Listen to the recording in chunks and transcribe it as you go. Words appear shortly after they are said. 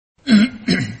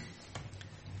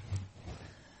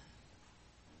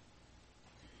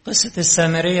قصة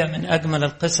السامرية من أجمل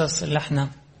القصص اللي احنا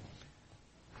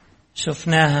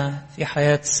شفناها في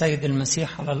حياة السيد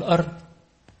المسيح على الأرض.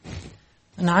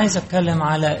 أنا عايز أتكلم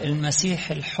على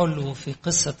المسيح الحلو في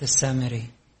قصة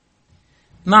السامرية،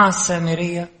 مع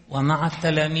السامرية ومع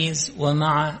التلاميذ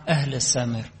ومع أهل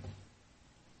السامرة.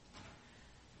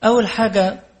 أول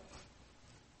حاجة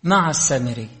مع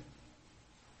السامرية،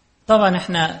 طبعا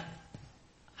احنا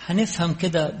هنفهم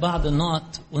كده بعض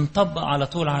النقط ونطبق على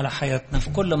طول على حياتنا في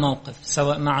كل موقف،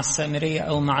 سواء مع السامرية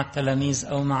أو مع التلاميذ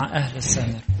أو مع أهل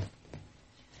السامرة.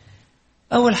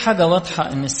 أول حاجة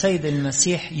واضحة أن السيد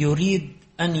المسيح يريد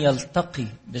أن يلتقي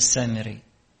بالسامرية،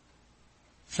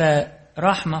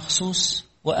 فراح مخصوص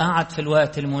وقعد في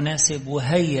الوقت المناسب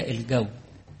وهيئ الجو.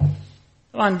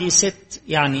 طبعا دي ست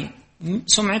يعني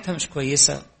سمعتها مش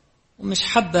كويسة ومش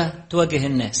حابة تواجه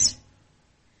الناس.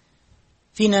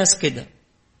 في ناس كده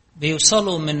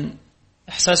بيوصلوا من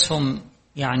إحساسهم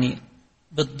يعني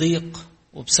بالضيق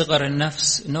وبصغر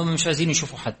النفس إنهم مش عايزين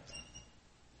يشوفوا حد،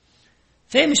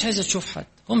 فهي مش عايزة تشوف حد،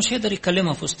 هو مش هيقدر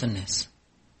يكلمها في وسط الناس،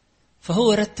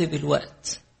 فهو رتب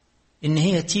الوقت إن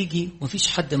هي تيجي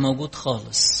ومفيش حد موجود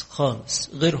خالص خالص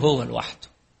غير هو لوحده.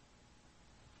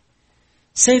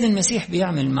 السيد المسيح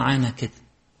بيعمل معانا كده،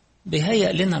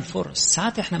 بيهيئ لنا الفرص.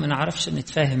 ساعات احنا ما نعرفش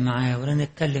نتفاهم معاه ولا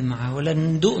نتكلم معاه ولا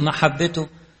ندوق محبته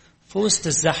في وسط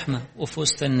الزحمة وفي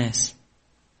وسط الناس،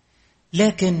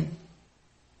 لكن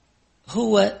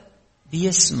هو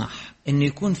بيسمح ان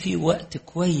يكون في وقت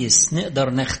كويس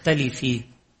نقدر نختلي فيه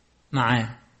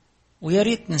معاه، ويا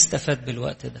ريت نستفاد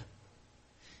بالوقت ده.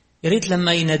 يا ريت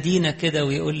لما ينادينا كده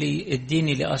ويقول لي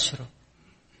اديني لأشرب،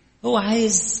 هو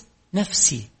عايز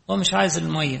نفسي، هو مش عايز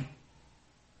المية.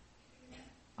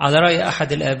 على رأي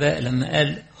أحد الآباء لما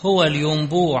قال هو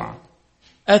الينبوع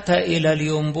أتى إلى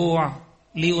الينبوع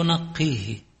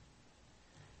لينقيه،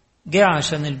 جاء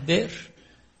عشان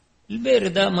البئر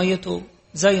ده ميته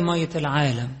زي مية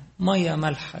العالم، مية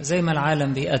ملحة زي ما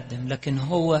العالم بيقدم، لكن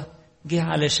هو جاء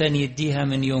علشان يديها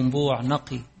من ينبوع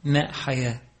نقي ماء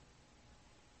حياة.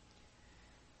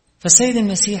 فالسيد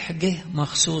المسيح جه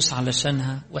مخصوص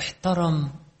علشانها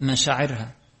واحترم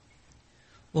مشاعرها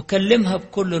وكلمها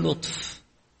بكل لطف.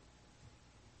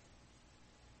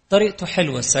 طريقته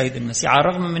حلوة السيد المسيح، على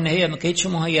الرغم من ان هي ما كانتش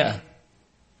مهيئة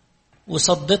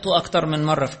وصدته أكتر من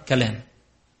مرة في الكلام،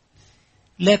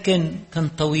 لكن كان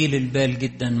طويل البال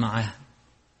جدا معاها،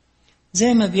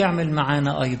 زي ما بيعمل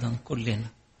معانا أيضا كلنا.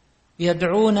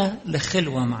 يدعونا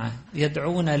لخلوة معاه،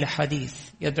 يدعونا لحديث،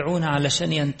 يدعونا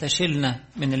علشان ينتشلنا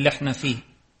من اللي احنا فيه.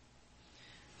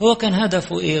 هو كان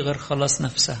هدفه ايه غير خلاص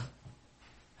نفسها؟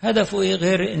 هدفه ايه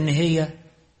غير ان هي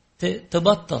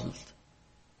تبطل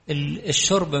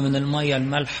الشرب من المية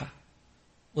المالحة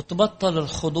وتبطل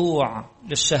الخضوع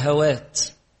للشهوات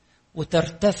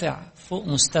وترتفع فوق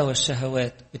مستوى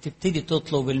الشهوات وتبتدي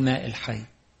تطلب الماء الحي.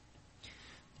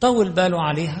 طول باله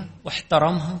عليها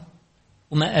واحترمها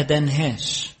وما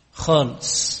أدانهاش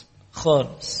خالص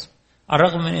خالص، على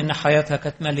الرغم من أن حياتها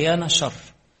كانت مليانة شر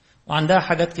وعندها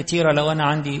حاجات كتيرة. لو أنا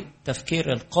عندي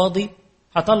تفكير القاضي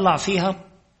هطلع فيها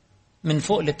من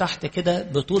فوق لتحت كده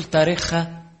بطول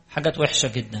تاريخها حاجات وحشة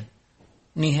جدا،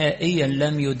 نهائيا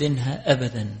لم يدنها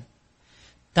أبدا.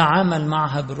 تعامل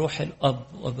معها بروح الأب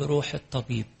وبروح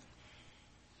الطبيب،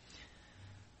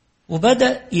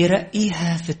 وبدأ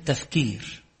يرقيها في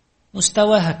التفكير.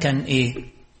 مستواها كان إيه؟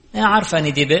 أنا عارفة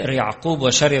أن دي بئر يعقوب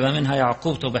وشرب منها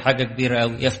يعقوب، تبقى حاجة كبيرة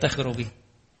أوي يفتخروا بيها،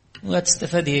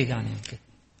 وهتستفادي إيه يعني كده؟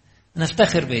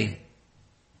 نفتخر بإيه؟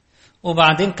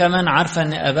 وبعدين كمان عارفة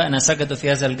أن أبائنا سجدوا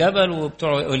في هذا الجبل،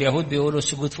 وبتوع اليهود بيقولوا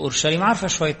السجود في أورشليم، عارفة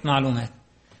شوية معلومات.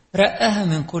 رقاها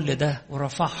من كل ده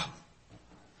ورفعها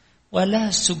وقال لها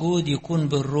السجود يكون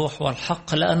بالروح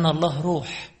والحق لأن الله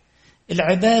روح،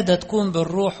 العبادة تكون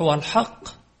بالروح والحق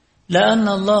لأن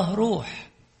الله روح،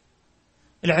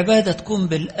 العبادة تكون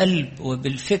بالقلب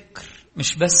وبالفكر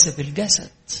مش بس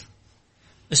بالجسد.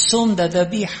 الصوم ده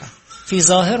ذبيحة في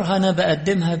ظاهرها أنا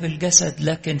بقدمها بالجسد،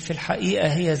 لكن في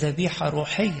الحقيقة هي ذبيحة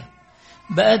روحية،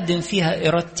 بقدم فيها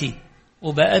إرادتي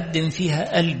وبقدم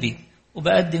فيها قلبي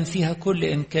وبقدم فيها كل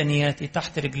إمكانياتي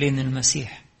تحت رجلين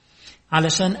المسيح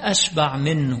علشان أشبع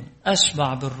منه،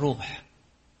 أشبع بالروح.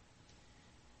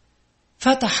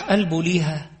 فتح قلبه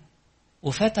ليها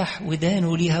وفتح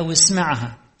ودانه ليها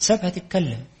واسمعها، سابها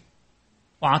تتكلم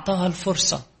وعطاها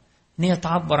الفرصة ان هي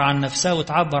تعبر عن نفسها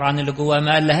وتعبر عن اللي جواها.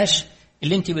 ما قالهاش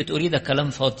اللي انت بتقوليه ده كلام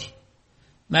فاضي،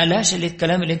 ما قالهاش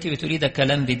الكلام اللي انت بتقوليه ده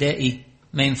كلام بدائي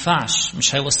ما ينفعش،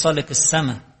 مش هيوصلك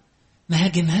السما. ما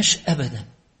هاجمهاش ابدا.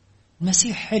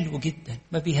 المسيح حلو جدا،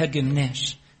 ما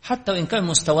بيهاجمناش حتى وان كان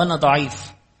مستوانا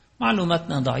ضعيف،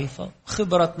 معلوماتنا ضعيفة،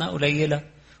 خبرتنا قليلة،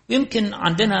 ويمكن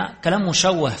عندنا كلام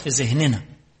مشوه في ذهننا،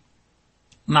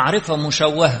 معرفة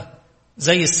مشوهة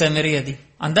زي السامرية دي،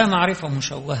 عندها معرفة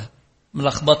مشوهة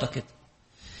ملخبطة كده.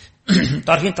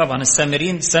 تعرفين طبعا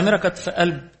السامرة كانت في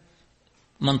قلب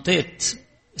منطقة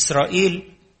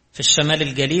إسرائيل في الشمال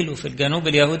الجليل وفي الجنوب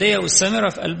اليهودية، والسامرة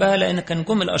في قلبها لأن كان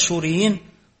جم الأشوريين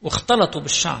واختلطوا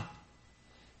بالشعب،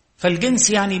 فالجنس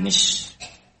يعني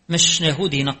مش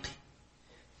يهودي نقي،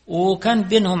 وكان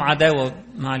بينهم عداوة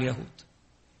مع اليهود.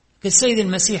 السيد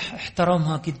المسيح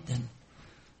احترمها جدا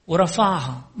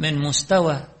ورفعها من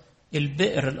مستوى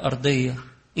البئر الأرضية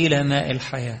إلى ماء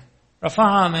الحياة،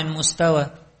 رفعها من مستوى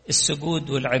السجود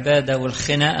والعبادة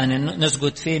والخناقة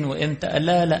نسجد فين وإمتى. قال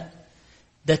لا،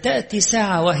 ده تأتي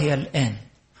ساعة وهي الآن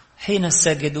حين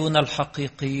الساجدون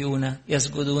الحقيقيون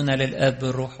يسجدون للآب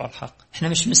بالروح والحق. احنا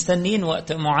مش مستنين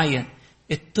وقت معين،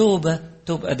 التوبة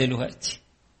تبقى دلوقتي،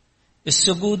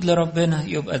 السجود لربنا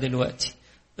يبقى دلوقتي،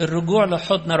 الرجوع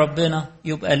لحضن ربنا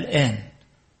يبقى الآن.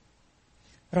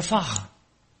 رفعها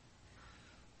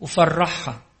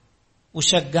وفرحها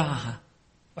وشجعها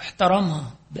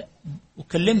واحترمها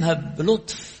وكلمها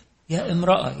بلطف، يا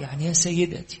امرأة، يعني يا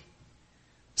سيدتي،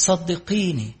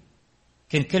 صدقيني.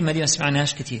 كان الكلمة دي ما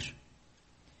سمعناهاش كتير.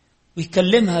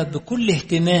 ويكلمها بكل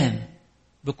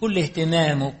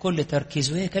اهتمام وكل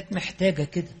تركيز، وهي كانت محتاجة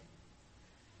كده.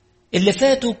 اللي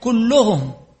فاتوا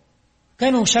كلهم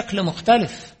كانوا شكل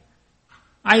مختلف،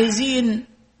 عايزين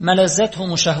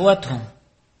ملذاتهم وشهواتهم،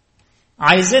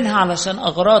 عايزينها علشان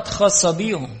أغراض خاصة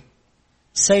بيهم.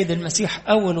 السيد المسيح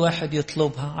أول واحد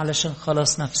يطلبها علشان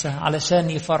خلاص نفسها، علشان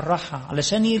يفرحها،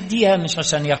 علشان يديها، مش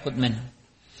عشان ياخد منها.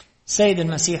 السيد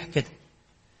المسيح كده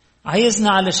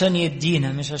عايزنا علشان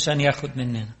يدينا، مش عشان ياخد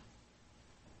مننا.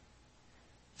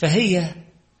 فهي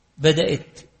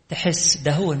بدأت تحس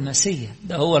ده هو المسيح،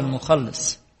 ده هو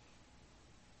المخلص،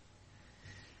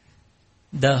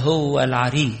 ده هو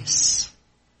العريس،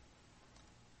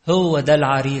 هو ده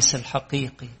العريس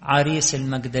الحقيقي، عريس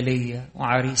المجدلية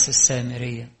وعريس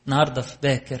السامرية. النهاردة في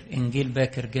باكر، إنجيل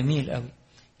باكر جميل قوي،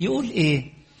 يقول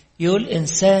إيه؟ يقول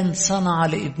إنسان صنع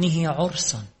لابنه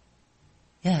عرسا.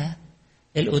 يا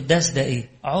القداس ده إيه؟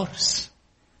 عرس.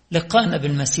 لقائنا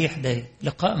بالمسيح ده إيه؟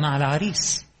 لقاء مع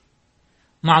العريس.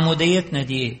 معموديتنا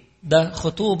دي إيه؟ ده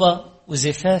خطوبة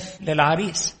وزفاف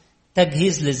للعريس،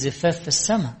 تجهيز للزفاف في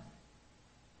السماء.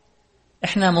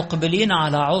 إحنا مقبلين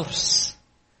على عرس.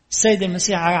 السيد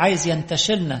المسيح عايز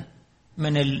ينتشلنا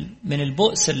من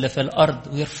البؤس اللي في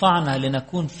الأرض ويرفعنا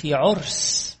لنكون في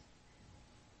عرس.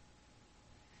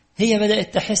 هي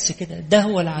بدأت تحس كده، ده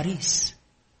هو العريس،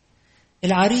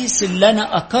 العريس اللي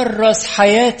أنا أكرس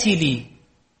حياتي ليه.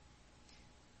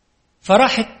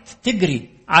 فراحت تجري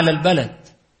على البلد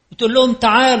وتقول لهم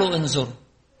تعالوا انظروا،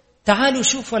 تعالوا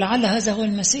شوفوا، لعل هذا هو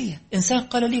المسيح. إنسان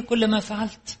قال لي كل ما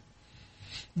فعلت.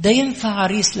 ده ينفع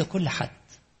عريس لكل حد.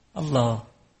 الله.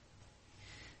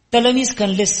 تلاميذ كان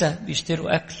لسه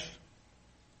بيشتروا أكل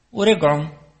ورجعوا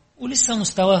ولسه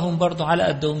مستواهم برضو على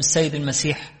قدهم. السيد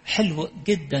المسيح حلو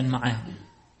جدا معاهم.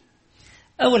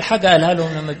 أول حاجة قالها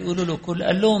لهم لما بيقولوا له كل،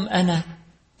 قال لهم أنا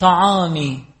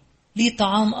طعامي لي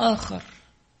طعام آخر،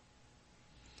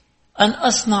 أن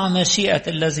أصنع مشيئة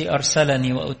الذي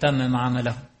أرسلني وأتمم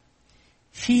عمله.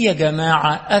 في يا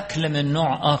جماعة أكل من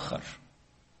نوع آخر.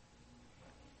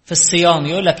 في الصيام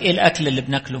يقول لك إيه الأكل اللي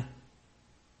بناكله؟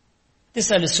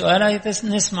 تسأل السؤال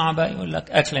نسمع بقى يقول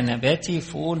لك أكل نباتي،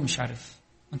 فول، مش عارف.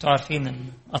 أنتوا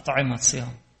عارفين أطعمة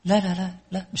الصيام. لا لا لا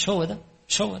لا، مش هو ده،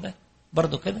 مش هو ده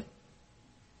برضو كده.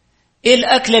 إيه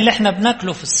الأكل اللي احنا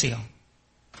بناكله في الصيام؟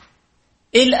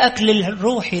 إيه الأكل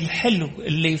الروحي الحلو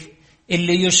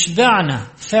اللي يشبعنا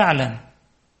فعلا؟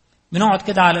 بنقعد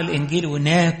كده على الإنجيل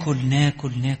وناكل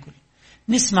ناكل ناكل،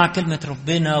 نسمع كلمة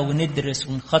ربنا وندرس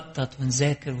ونخطط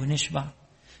ونذاكر ونشبع،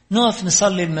 نقف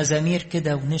نصلي المزامير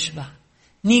كده ونشبع،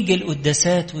 نيجي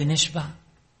القداسات ونشبع.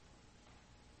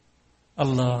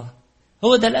 الله،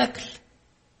 هو ده الأكل.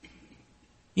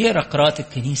 يقرأ قراءة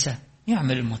الكنيسة،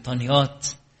 يعمل المطانيات،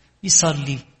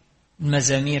 يصلي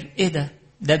المزامير. إيه ده؟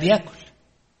 ده بيأكل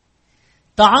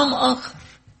طعام آخر،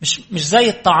 مش زي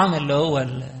الطعام اللي هو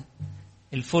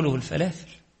الفول والفلافل.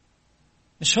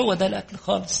 مش هو ده الأكل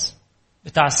خالص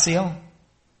بتاع الصيام.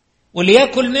 واللي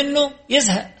يأكل منه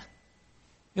يزهق،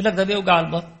 يقول لك ده بيوجع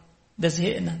البطن، ده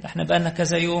زهقنا، ده احنا بقالنا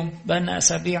كذا يوم، بقالنا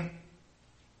أسابيع.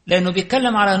 لأنه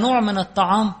بيتكلم على نوع من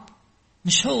الطعام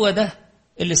مش هو ده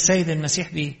اللي السيد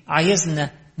المسيح بيه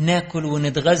عايزنا ناكل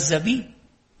ونتغذى بيه.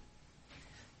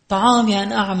 طعامي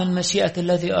أن أعمل مشيئة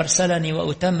الذي أرسلني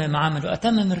وأتمم عمله،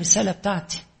 أتمم الرسالة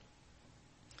بتاعتي.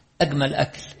 أجمل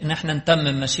أكل إن احنا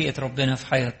نتمم مشيئة ربنا في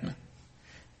حياتنا.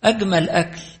 أجمل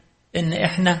أكل إن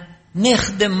احنا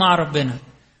نخدم مع ربنا.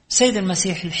 السيد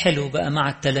المسيح الحلو بقى مع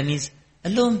التلاميذ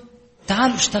قال لهم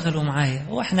تعالوا اشتغلوا معايا،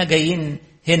 واحنا جايين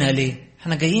هنا ليه؟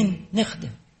 احنا جايين نخدم.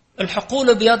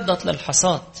 الحقول بيضت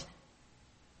للحصاد،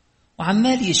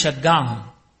 وعمال يشجعهم،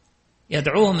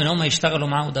 يدعوهم ان هم يشتغلوا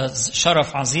معاه، وده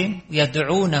شرف عظيم،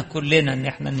 ويدعونا كلنا ان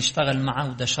احنا نشتغل معاه،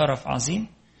 وده شرف عظيم،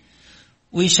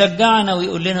 ويشجعنا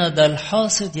ويقول لنا ده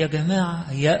الحاصد يا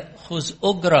جماعة يأخذ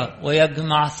أجرة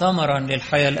ويجمع ثمرا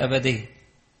للحياة الأبدية.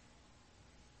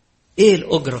 ايه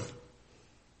الأجرة؟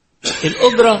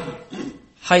 الأجرة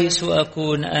حيث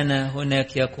أكون أنا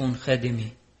هناك يكون خادمي.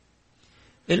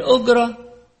 الأجرة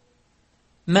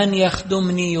من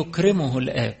يخدمني يكرمه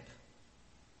الآب.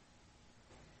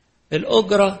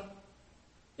 الأجرة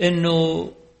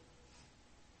إنه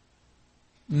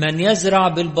من يزرع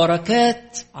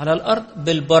بالبركات على الأرض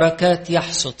بالبركات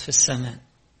يحصد في السماء.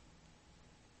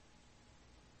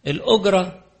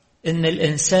 الأجرة إن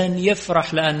الإنسان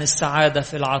يفرح لأن السعادة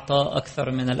في العطاء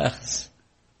أكثر من الأخذ.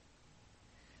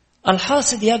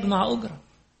 الحاصد يجمع أجرة،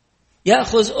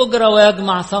 يأخذ أجرة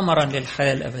ويجمع ثمرا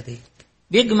للحياة الأبدية،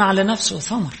 بيجمع لنفسه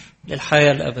ثمر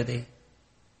للحياة الأبدية.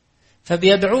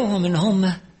 فبيدعوهم إن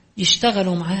هم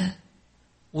يشتغلوا معاه،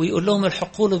 ويقول لهم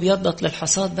الحقول بيضت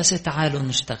للحصاد، بس تعالوا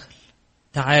نشتغل،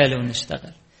 تعالوا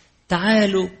نشتغل،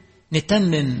 تعالوا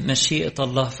نتمم مشيئة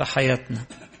الله في حياتنا،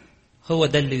 هو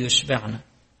ده اللي يشبعنا.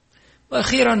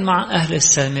 وأخيرا مع أهل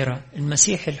السامرة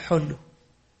المسيح الحلو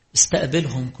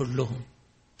استقبلهم كلهم،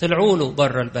 طلعوا له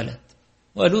بره البلد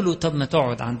وقالوا له طب ما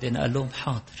تقعد عندنا، قال لهم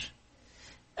حاضر.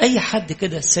 أي حد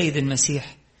كده السيد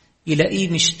المسيح يلاقيه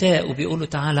مشتاق وبيقول له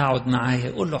تعال اقعد معايا،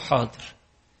 يقول له حاضر.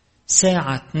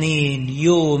 ساعة 2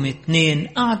 يوم 2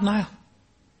 قعد معاهم،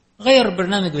 غير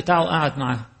البرنامج بتاعه، قعد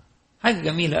معاهم، حاجة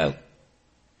جميلة قوي،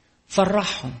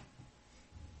 فرحهم.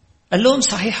 قال لهم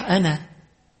صحيح أنا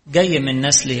جاي من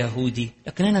نسل يهودي،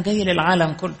 لكن أنا جاي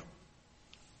للعالم كله.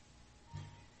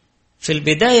 في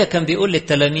البداية كان بيقول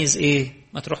للتلاميذ إيه؟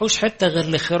 ما تروحوش حتى غير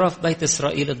لخراف بيت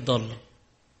إسرائيل الضالة.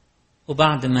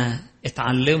 وبعد ما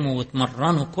اتعلموا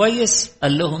واتمرنوا كويس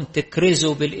قال لهم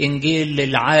تكرزوا بالإنجيل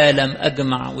للعالم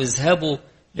أجمع، واذهبوا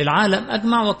للعالم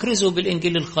أجمع واكرزوا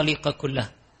بالإنجيل الخليقة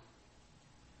كلها.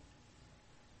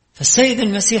 فالسيد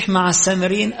المسيح مع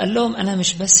السامريين قال لهم أنا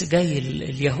مش بس جاي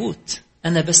اليهود،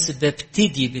 أنا بس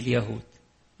ببتدي باليهود،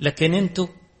 لكن أنتوا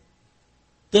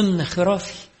ضمن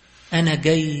خرافي، أنا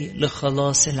جاي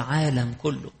لخلاص العالم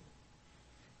كله،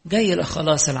 جاي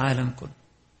لخلاص العالم كله.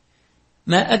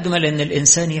 ما أجمل أن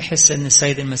الإنسان يحس أن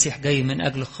السيد المسيح جاي من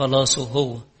أجل خلاصه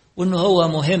هو، وأنه هو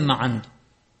مهم عنده.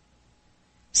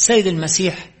 السيد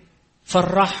المسيح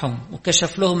فرحهم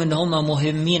وكشف لهم أن هم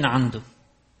مهمين عنده،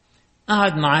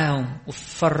 قعد معاهم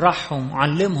وفرحهم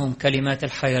وعلمهم كلمات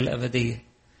الحياة الأبدية،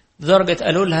 لدرجة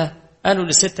قالوا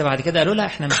للست بعد كده، قالوا لها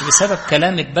احنا مش بسبب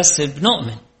كلامك بس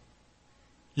بنؤمن،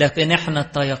 لكن احنا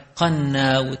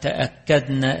تيقنا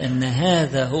وتأكدنا أن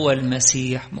هذا هو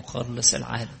المسيح مخلص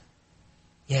العالم.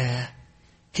 يا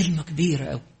كلمة كبيرة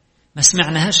أوي، ما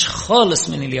سمعناهاش خالص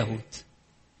من اليهود،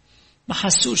 ما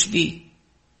حسوش بيه.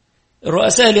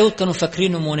 الرؤساء اليهود كانوا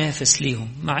فاكرينه منافس ليهم،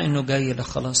 مع أنه جاي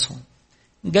لخلاصهم،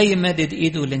 جاي مادد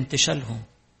إيده لانتشالهم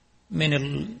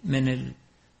من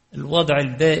الوضع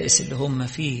البائس اللي هم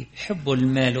فيه. بيحبوا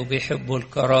المال وبيحبوا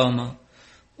الكرامة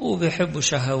وبيحبوا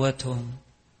شهواتهم،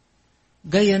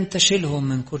 جاي ينتشلهم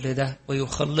من كل ده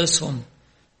ويخلصهم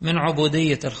من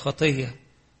عبودية الخطية.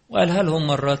 وقالها لهم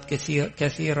مرات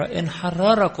كثيرة إن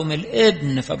حرركم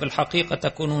الابن فبالحقيقة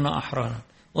تكونون أحرارا.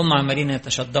 هم عمالين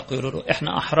يتشدقوا يقولوا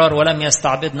إحنا أحرار ولم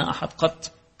يستعبدنا أحد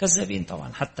قط. كذابين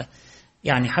طبعا،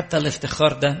 حتى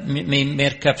الافتخار ده ما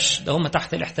يركبش. ده هم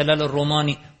تحت الاحتلال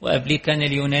الروماني، وقبليه كان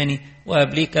اليوناني،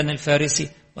 وقبليه كان الفارسي،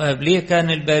 وقبليه كان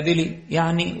البابلي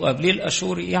وقبليه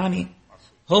الأشوري.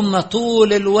 هم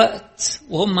طول الوقت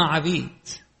وهم عبيد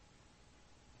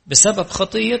بسبب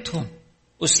خطيتهم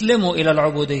أسلموا إلى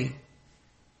العبودية.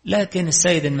 لكن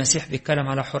السيد المسيح بيتكلم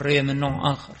على حرية من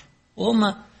نوع آخر،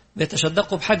 وهم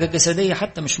بيتشدقوا بحاجة جسدية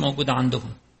حتى مش موجودة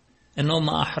عندهم، إنهم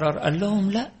أحرار. قال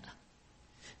لهم لا،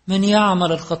 من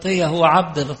يعمل الخطية هو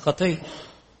عبد للخطية.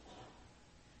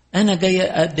 أنا جاي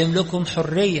أقدم لكم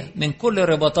حرية من كل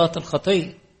رباطات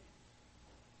الخطية،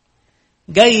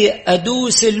 جاي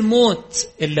أدوس الموت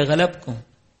اللي غلبكم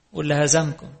واللي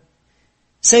هزمكم.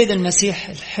 سيد المسيح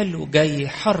الحلو جاي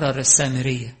يحرر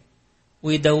السامرية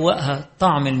ويدوقها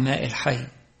طعم الماء الحي،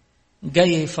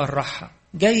 جاي يفرحها،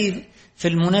 جاي في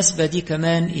المناسبة دي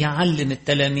كمان يعلم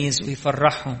التلاميذ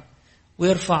ويفرحهم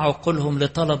ويرفع عقولهم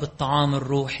لطلب الطعام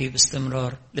الروحي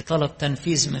باستمرار، لطلب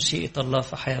تنفيذ مشيئة الله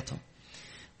في حياتهم.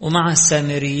 ومع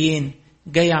السامريين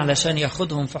جاي علشان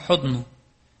ياخدهم في حضنه،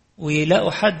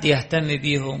 ويلاقوا حد يهتم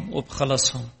بيهم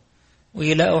وبخلاصهم،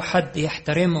 ويلاقوا حد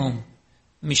يحترمهم،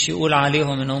 مش يقول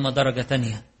عليهم إن هم درجة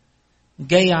تانية.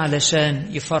 جاي علشان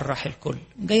يفرح الكل،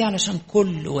 جاي علشان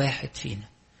كل واحد فينا،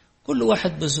 كل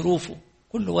واحد بظروفه،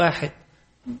 كل واحد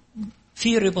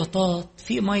في رباطات،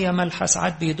 في مية مالحة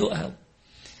ساعات بيدوقها.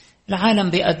 العالم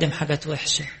بيقدم حاجات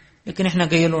وحشة، لكن احنا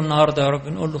جاي له النهاردة يا رب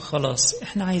نقول له خلاص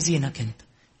احنا عايزينك انت،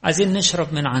 عايزين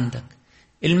نشرب من عندك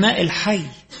الماء الحي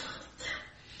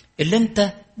اللي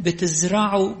انت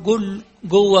بتزرعه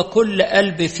جوه كل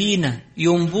قلب فينا،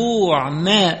 ينبوع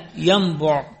ماء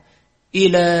ينبع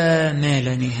إلى ما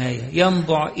لا نهاية،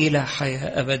 ينبع إلى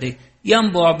حياة أبدية،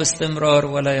 ينبع باستمرار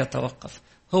ولا يتوقف.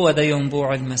 هو ده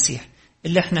ينبوع المسيح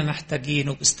اللي احنا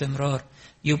محتاجينه باستمرار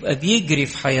يبقى بيجري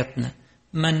في حياتنا،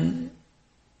 ما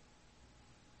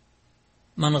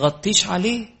نغطيش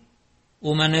عليه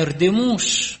وما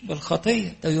نردموش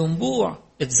بالخطية. ده ينبوع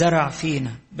اتزرع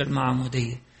فينا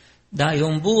بالمعمودية، ده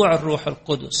ينبوع الروح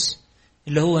القدس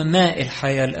اللي هو ماء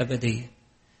الحياة الأبدية.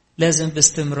 لازم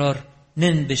باستمرار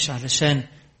ننبش علشان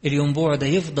الينبوع ده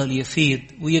يفضل يفيض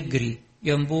ويجري،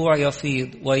 ينبوع يفيض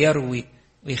ويروي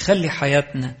ويخلي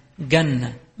حياتنا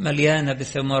جنة مليانة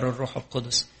بثمار الروح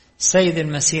القدس. السيد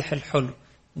المسيح الحلو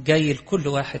جاي لكل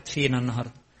واحد فينا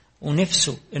النهاردة،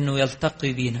 ونفسه انه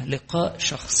يلتقي بينا لقاء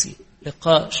شخصي،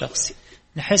 لقاء شخصي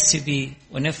نحس بيه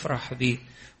ونفرح بيه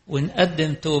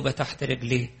ونقدم توبة تحت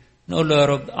رجليه، نقول له يا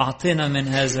رب أعطنا من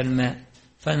هذا الماء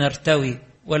فنرتوي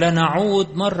ولا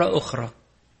نعود مرة أخرى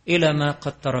إلى ما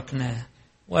قد تركناه،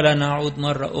 ولا نعود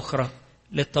مرة أخرى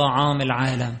لطعام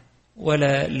العالم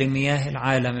ولا لمياه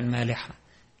العالم المالحة،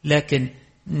 لكن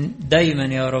دايما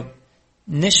يا رب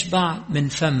نشبع من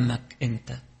فمك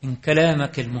أنت، من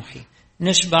كلامك المحيي،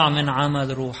 نشبع من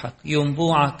عمل روحك،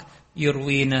 ينبوعك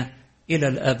يروينا إلى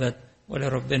الأبد.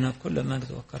 ولربنا كل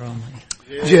مجد وكرامة.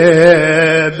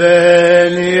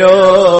 جبل